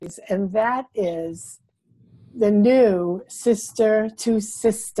and that is the new Sister to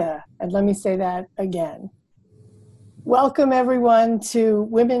Sister. And let me say that again. Welcome everyone to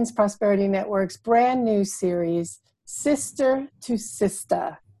Women's Prosperity Network's brand new series, Sister to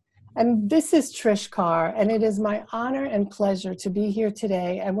Sister. And this is Trish Carr, and it is my honor and pleasure to be here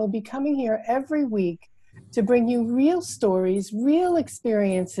today. And we'll be coming here every week to bring you real stories, real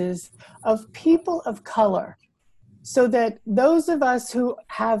experiences of people of color, so that those of us who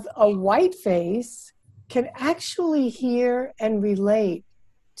have a white face can actually hear and relate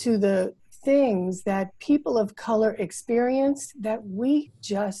to the things that people of color experience that we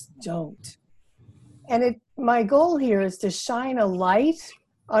just don't. And my goal here is to shine a light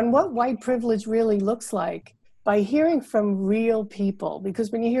on what white privilege really looks like by hearing from real people.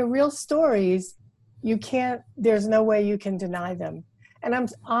 Because when you hear real stories, there's no way you can deny them. And I'm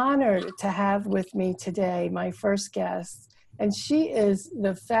honored to have with me today my first guest, and she is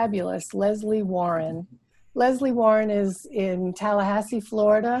the fabulous Leslie Warren. Leslie Warren is in Tallahassee,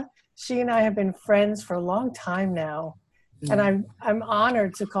 Florida. She and I have been friends for a long time now, and I'm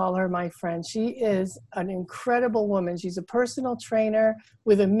honored to call her my friend. She is an incredible woman. She's a personal trainer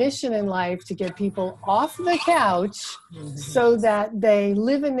with a mission in life to get people off the couch so that they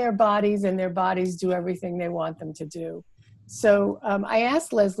live in their bodies and their bodies do everything they want them to do. So I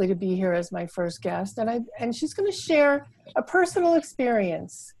asked Leslie to be here as my first guest, and she's going to share a personal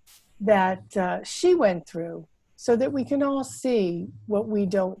experience that she went through so that we can all see what we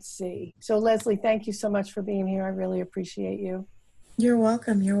don't see. So Leslie, thank you so much for being here. I really appreciate you. You're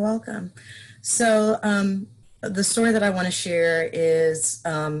welcome. You're welcome. So the story that I want to share is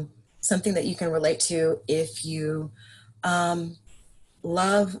something that you can relate to if you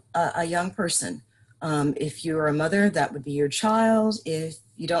love a young person. If you're a mother, that would be your child. If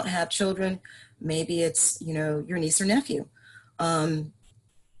you don't have children, maybe it's, your niece or nephew.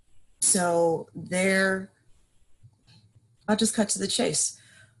 So I'll just cut to the chase.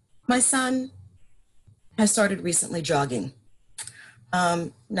 My son has started recently jogging. Now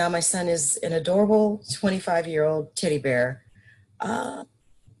my son is an adorable 25-year-old teddy bear,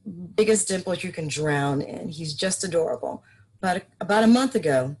 biggest dimples you can drown in. He's just adorable. But about a month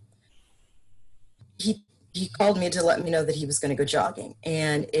ago, he called me to let me know that he was going to go jogging.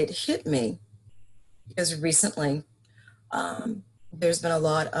 And it hit me because recently there's been a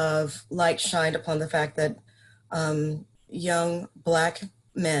lot of light shined upon the fact that young Black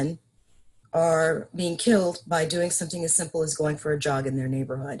men are being killed by doing something as simple as going for a jog in their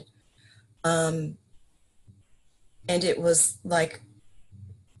neighborhood. And it was like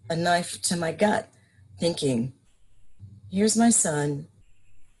a knife to my gut, thinking, here's my son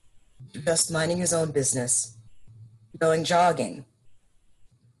just minding his own business, going jogging,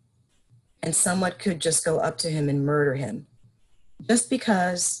 and someone could just go up to him and murder him just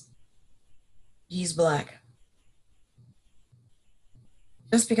because he's Black.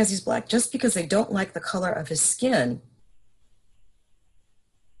 Just because he's Black, just because they don't like the color of his skin.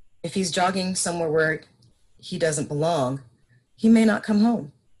 If he's jogging somewhere where he doesn't belong, he may not come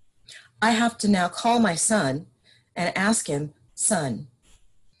home. I have to now call my son and ask him, son,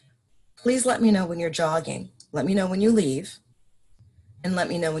 please let me know when you're jogging. Let me know when you leave, and let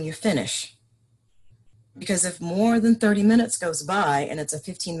me know when you finish. Because if more than 30 minutes goes by and it's a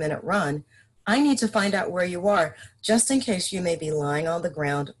 15-minute run, I need to find out where you are, just in case you may be lying on the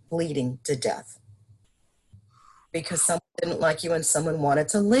ground bleeding to death because someone didn't like you and someone wanted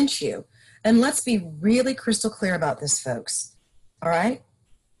to lynch you. And let's be really crystal clear about this, folks. All right?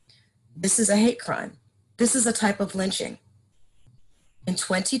 This is a hate crime. This is a type of lynching. In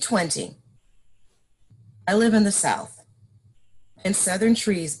 2020, I live in the South, and southern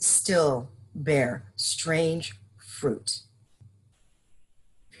trees still bear strange fruit.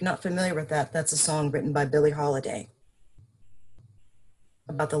 If you're not familiar with that, that's a song written by Billie Holiday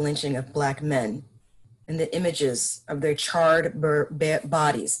about the lynching of Black men and the images of their charred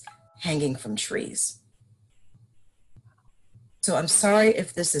bodies hanging from trees. So I'm sorry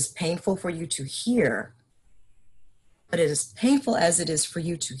if this is painful for you to hear, but it is painful as it is for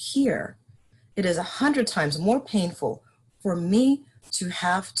you to hear. It is 100 times more painful for me to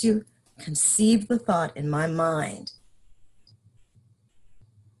have to conceive the thought in my mind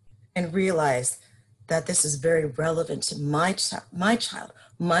and realize that this is very relevant to my child,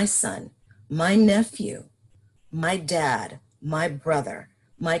 my son, my nephew, my dad, my brother,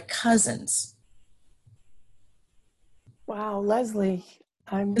 my cousins. Wow, Leslie,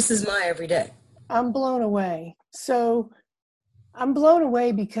 This is my everyday. I'm blown away. So I'm blown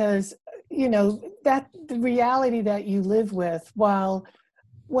away because, that the reality that you live with, while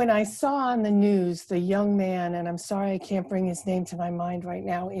when I saw on the news the young man, and I'm sorry I can't bring his name to my mind right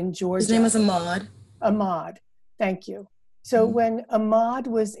now, in Georgia. His name is Ahmaud. Ahmaud, thank you. So when Ahmaud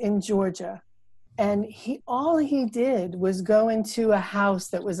was in Georgia, and all he did was go into a house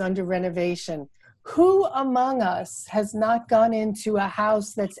that was under renovation. Who among us has not gone into a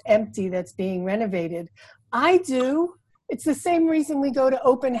house that's empty, that's being renovated? I do. It's the same reason we go to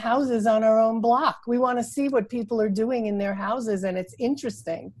open houses on our own block. We want to see what people are doing in their houses, and it's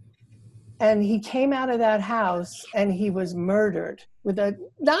interesting. And he came out of that house and he was murdered with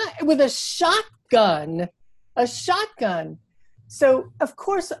a shotgun, a shotgun. So of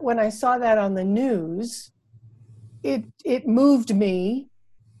course, when I saw that on the news, it moved me,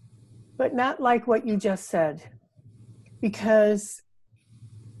 but not like what you just said, because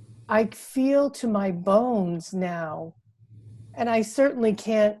I feel to my bones now, and I certainly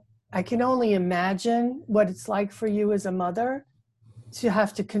I can only imagine what it's like for you as a mother to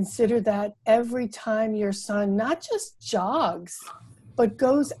have to consider that every time your son not just jogs, but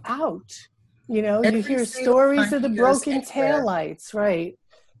goes out. You know, you hear stories of the broken taillights, right?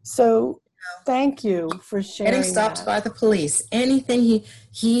 So thank you for sharing Getting stopped by the police, anything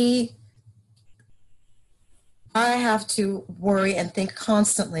I have to worry and think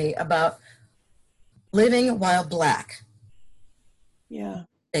constantly about living while Black. Yeah.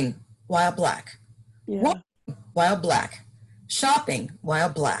 Living while Black. Yeah. Walking while Black. Shopping while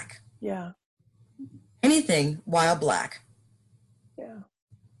Black. Yeah. Anything while Black. Yeah.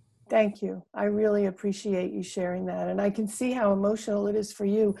 Thank you. I really appreciate you sharing that. And I can see how emotional it is for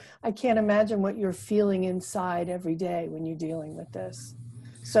you. I can't imagine what you're feeling inside every day when you're dealing with this.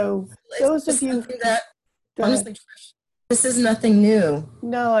 So those of you that, honestly, this is nothing new.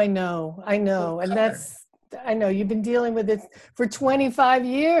 No, I know. And I know you've been dealing with it for 25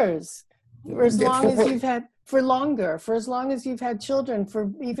 years, for as long as you've had, for as long as you've had children,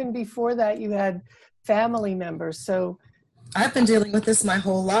 for even before that you had family members. So I've been dealing with this my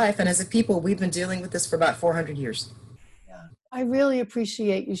whole life, and as a people, we've been dealing with this for about 400 years. Yeah. I really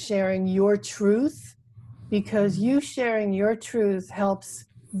appreciate you sharing your truth, because you sharing your truth helps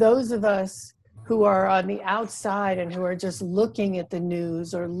those of us who are on the outside and who are just looking at the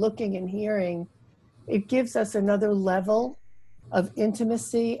news or looking and hearing. It gives us another level of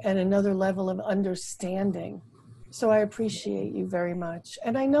intimacy and another level of understanding. So I appreciate you very much.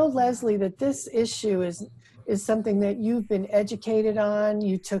 And I know, Leslie, that this issue is something that you've been educated on.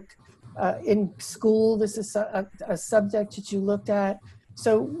 You took in school, this is a subject that you looked at.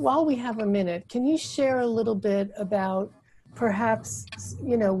 So while we have a minute, can you share a little bit about perhaps,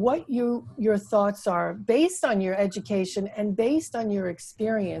 you know, what your thoughts are based on your education and based on your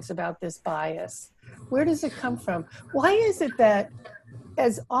experience about this bias? Where does it come from? Why is it that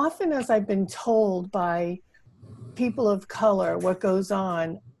as often as I've been told by people of color what goes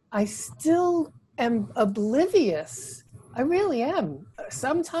on, I still am oblivious? I really am.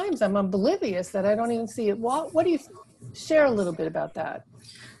 Sometimes I'm oblivious that I don't even see it. What do you share a little bit about that?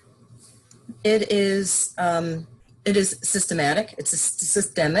 It is systematic. It's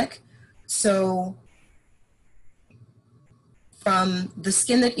systemic. So from the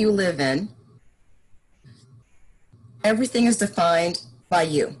skin that you live in, everything is defined by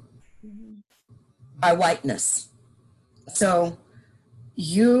you, by whiteness. So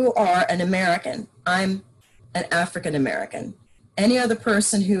you are an American. I'm an African American. Any other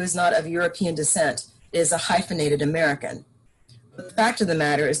person who is not of European descent is a hyphenated American. But the fact of the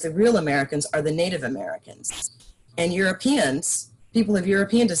matter is the real Americans are the Native Americans. And Europeans, people of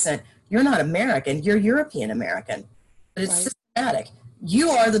European descent, you're not American, you're European American. But it's systematic.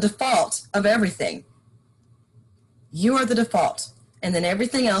 You are the default of everything. You are the default. And then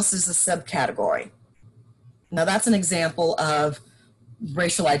everything else is a subcategory. Now that's an example of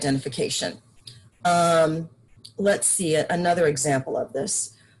racial identification. Let's see another example of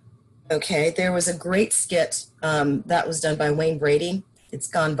this. Okay, there was a great skit that was done by Wayne Brady. It's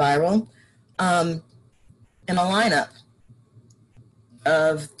gone viral. In a lineup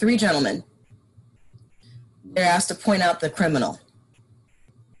of three gentlemen, they're asked to point out the criminal.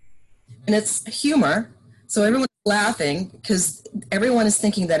 And it's humor, so everyone's laughing because everyone is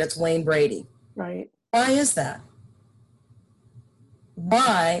thinking that it's Wayne Brady. Right. Why is that?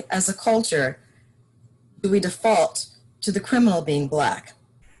 Why, as a culture, do we default to the criminal being Black?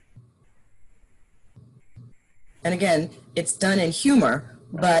 And again, it's done in humor,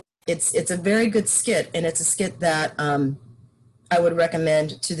 but it's a very good skit, and it's a skit that I would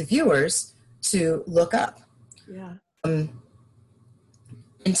recommend to the viewers to look up. Yeah.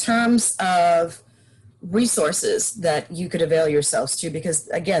 In terms of resources that you could avail yourselves to, because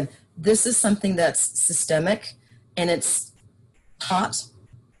again, this is something that's systemic and it's taught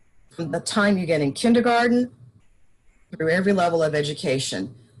the time you get in kindergarten through every level of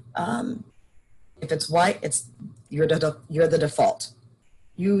education. If it's white, you're the default.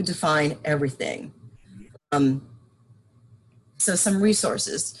 You define everything. So some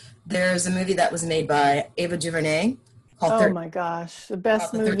resources. There's a movie that was made by Ava DuVernay called Oh my gosh, the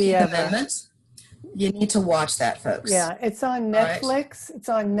best movie 13th ever. Amendment. You need to watch that, folks. Yeah, it's on All right. Netflix. It's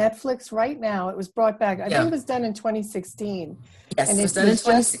on Netflix right now. It was brought back. I Yeah. think it was done in 2016. Yes, and it was done in just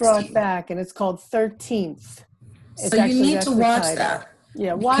 2016. brought back, and it's called 13th. So you need that's to the watch title. that.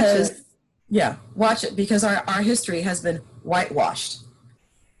 Yeah, watch because, it. Yeah, watch it because our history has been whitewashed.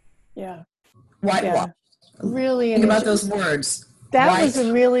 Yeah. Whitewashed. Really Think about those words. That was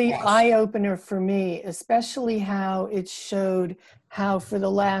a really Whitewashed. eye-opener for me, especially how it showed how for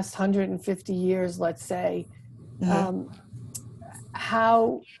the last 150 years, let's say,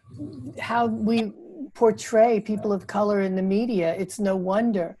 how we portray people of color in the media. It's no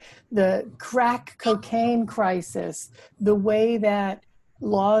wonder. The crack cocaine crisis, the way that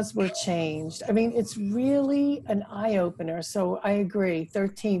laws were changed. I mean, it's really an eye-opener. So I agree.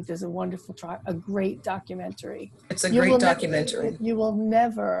 13th is a wonderful, a great documentary. It's a great documentary. You will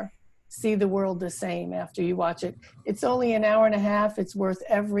never see the world the same after you watch it. It's only an hour and a half. It's worth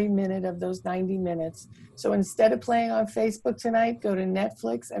every minute of those 90 minutes. So instead of playing on Facebook tonight, go to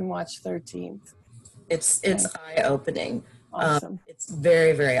Netflix and watch 13th. It's eye-opening. Awesome. It's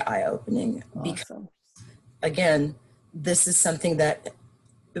very, very eye-opening. Awesome. Because, again, this is something that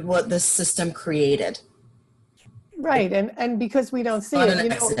what the system created. Right, and because we don't see Not it,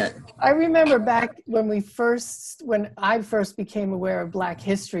 an accident. I remember back when I first became aware of Black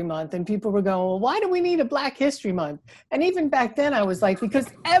History Month, and people were going, well, why do we need a Black History Month? And even back then I was like, because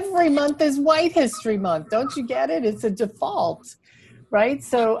every month is White History Month. Don't you get it? It's a default, right?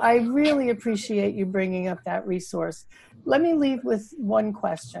 So I really appreciate you bringing up that resource. Let me leave with one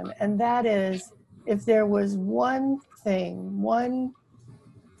question, and that is, if there was one thing, one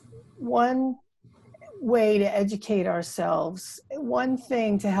way to educate ourselves, one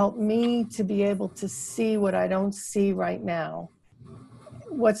thing to help me to be able to see what I don't see right now,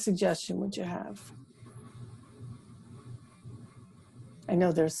 what suggestion would you have? I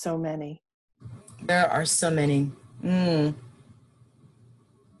know there's so many. There are so many.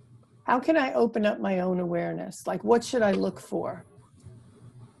 How can I open up my own awareness? Like, what should I look for?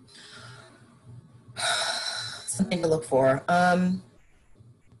 Something to look for.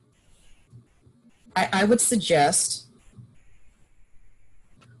 I would suggest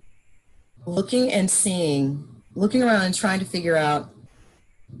looking around and trying to figure out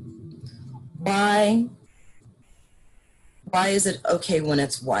why is it okay when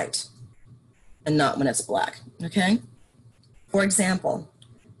it's white and not when it's black, okay? For example,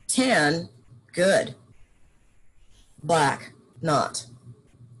 tan, good. Black, not.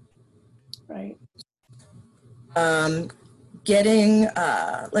 Right. Getting,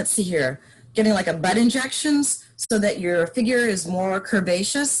 let's see here, getting like a butt injections so that your figure is more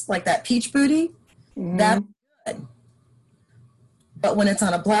curvaceous, like that peach booty, that's good. But when it's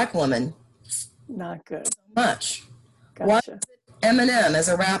on a black woman, not good. So much. Gotcha. Eminem as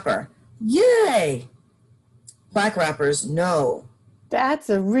a rapper, yay! Black rappers, no. That's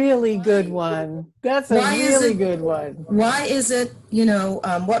a really good one. That's a really good one. Why is it,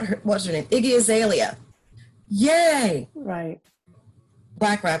 what's her name? Iggy Azalea, yay! Right.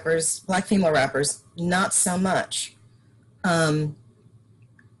 Black rappers, black female rappers, not so much.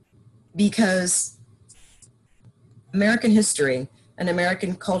 Because American history and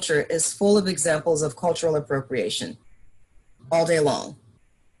American culture is full of examples of cultural appropriation all day long.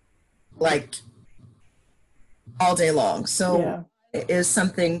 Like, all day long. So it is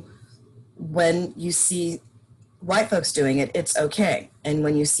something, when you see white folks doing it, it's okay. And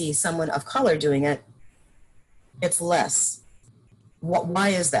when you see someone of color doing it, it's less. Why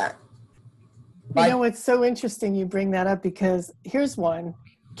is that? You know, it's so interesting you bring that up, because here's one.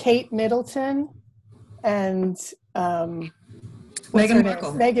 Kate Middleton and Meghan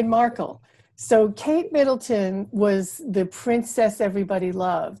Markle. So Kate Middleton was the princess everybody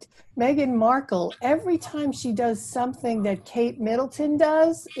loved. Meghan Markle, every time she does something that Kate Middleton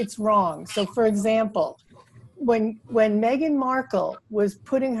does, it's wrong. So for example, when Meghan Markle was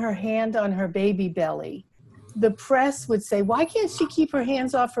putting her hand on her baby belly, the press would say, why can't she keep her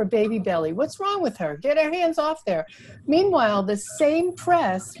hands off her baby belly? What's wrong with her? Get her hands off there. Meanwhile, the same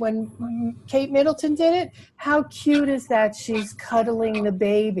press, when Kate Middleton did it, how cute is that she's cuddling the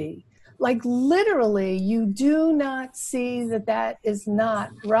baby? Like, literally, you do not see that that is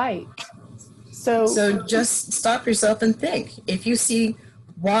not right. So just stop yourself and think. If you see,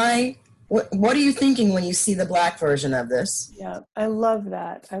 why What are you thinking when you see the black version of this? Yeah, I love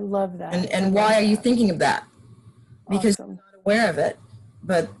that. I love that. And why are you thinking of that? Because Awesome. you're not aware of it,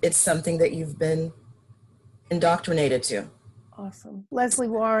 but it's something that you've been indoctrinated to. Awesome. Leslie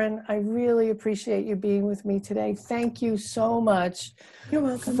Warren, I really appreciate you being with me today. Thank you so much. You're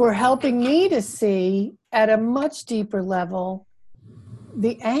welcome. For helping me to see at a much deeper level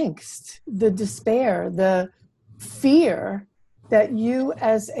the angst, the despair, the fear that you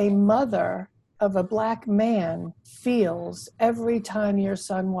as a mother of a Black man feels every time your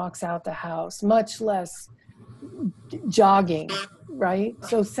son walks out the house, much less jogging, right?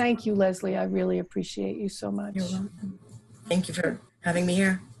 So thank you, Leslie. I really appreciate you so much. You're welcome. Thank you for having me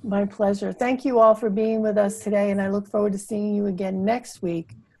here. My pleasure. Thank you all for being with us today, and I look forward to seeing you again next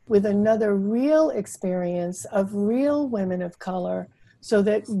week with another real experience of real women of color, so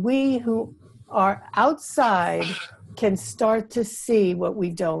that we who are outside can start to see what we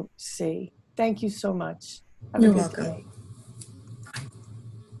don't see. Thank you so much. You're welcome. Day.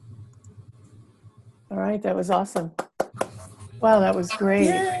 All right, that was awesome. Wow, that was great.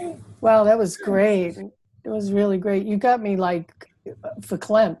 Yay. Wow, that was great. It was really great. You got me like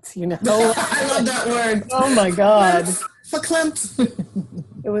verklempt, you know. I love that word. Oh my God. Verklempt.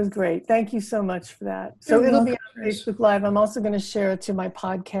 It was great. Thank you so much for that. So it'll be on Facebook Live. I'm also going to share it to my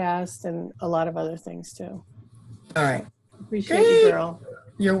podcast and a lot of other things too. All right. Appreciate you, girl.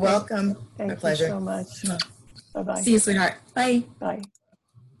 You're welcome. Thank My you pleasure. so much. Bye-bye. See you, sweetheart. Bye. Bye.